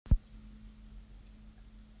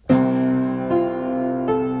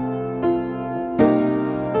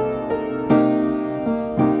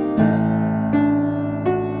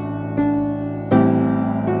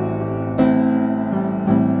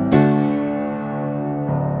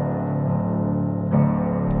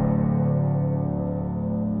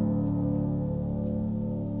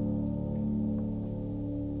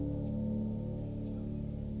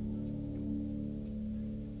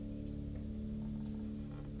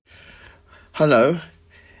Hello,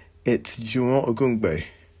 it's Juwon Ogungbe,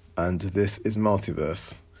 and this is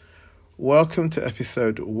Multiverse. Welcome to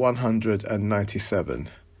episode 197.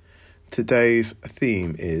 Today's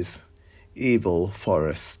theme is Evil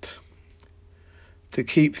Forest. To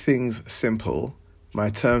keep things simple, my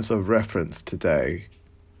terms of reference today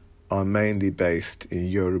are mainly based in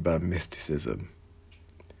Yoruba mysticism.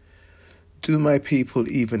 Do my people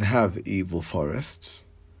even have evil forests?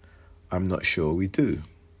 I'm not sure we do.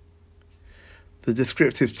 The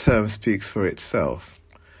descriptive term speaks for itself,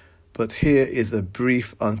 but here is a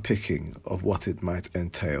brief unpicking of what it might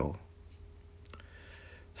entail.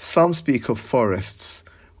 Some speak of forests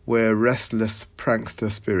where restless prankster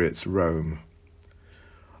spirits roam.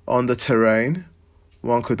 On the terrain,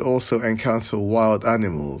 one could also encounter wild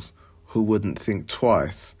animals who wouldn't think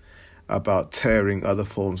twice about tearing other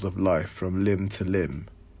forms of life from limb to limb.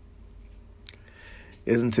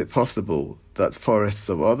 Isn't it possible that forests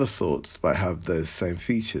of other sorts might have those same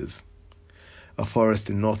features? A forest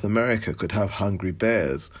in North America could have hungry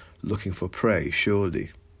bears looking for prey, surely.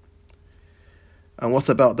 And what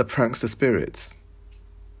about the prankster spirits?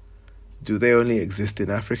 Do they only exist in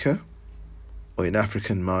Africa? Or in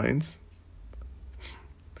African minds?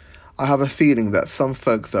 I have a feeling that some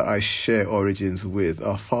folks that I share origins with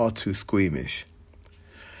are far too squeamish.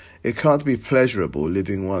 It can't be pleasurable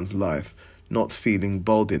living one's life not feeling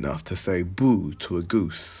bold enough to say boo to a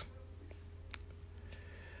goose.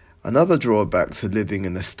 Another drawback to living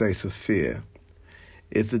in a state of fear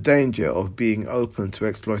is the danger of being open to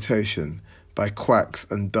exploitation by quacks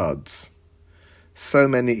and duds. So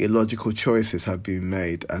many illogical choices have been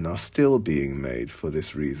made and are still being made for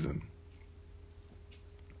this reason.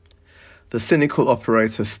 The cynical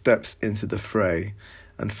operator steps into the fray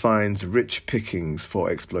and finds rich pickings for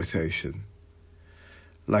exploitation.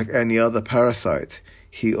 Like any other parasite,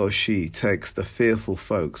 he or she takes the fearful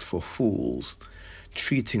folks for fools,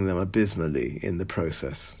 treating them abysmally in the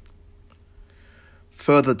process.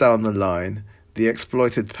 Further down the line, the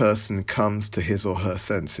exploited person comes to his or her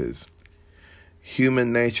senses.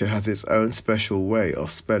 Human nature has its own special way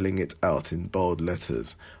of spelling it out in bold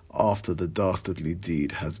letters after the dastardly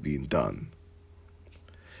deed has been done.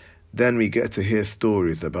 Then we get to hear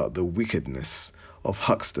stories about the wickedness of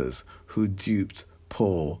hucksters who duped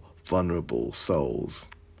poor, vulnerable souls.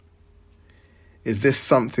 Is this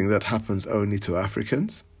something that happens only to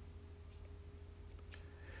Africans?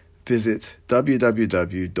 Visit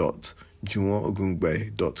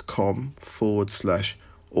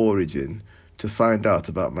www.juwonogungbe.com/origin to find out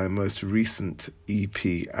about my most recent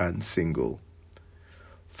EP and single.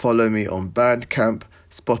 Follow me on Bandcamp,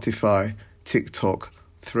 Spotify, TikTok,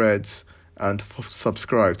 Threads, and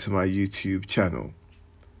subscribe to my YouTube channel.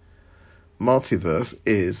 Multiverse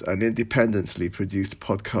is an independently produced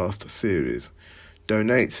podcast series.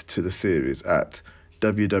 Donate to the series at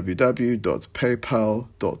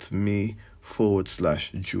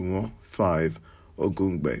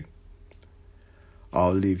www.paypal.me/Juwon5Ogungbe.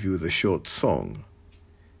 I'll leave you with a short song,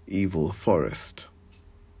 Evil Forest.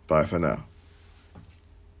 Bye for now.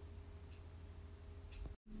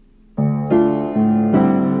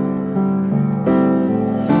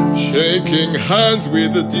 Shaking hands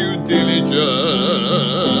with due diligence.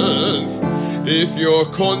 If your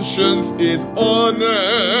conscience is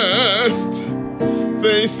honest,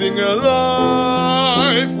 facing a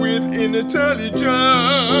life with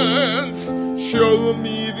intelligence, show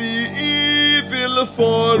me the evil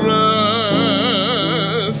forest.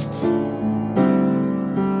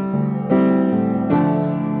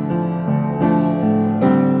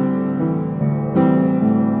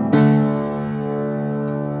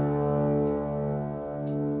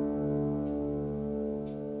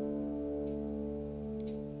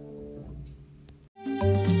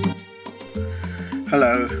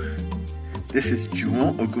 Hello, this is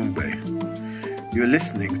Juwon Ogungbe. You're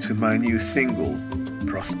listening to my new single,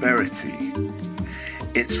 Prosperity.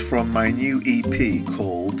 It's from my new EP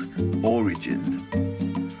called Origin.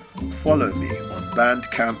 Follow me on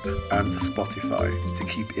Bandcamp and Spotify to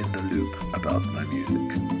keep in the loop about my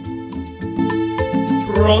music.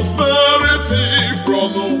 Prosperity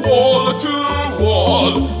from wall to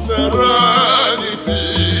wall, serenity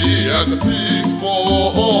and peace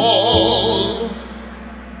for all.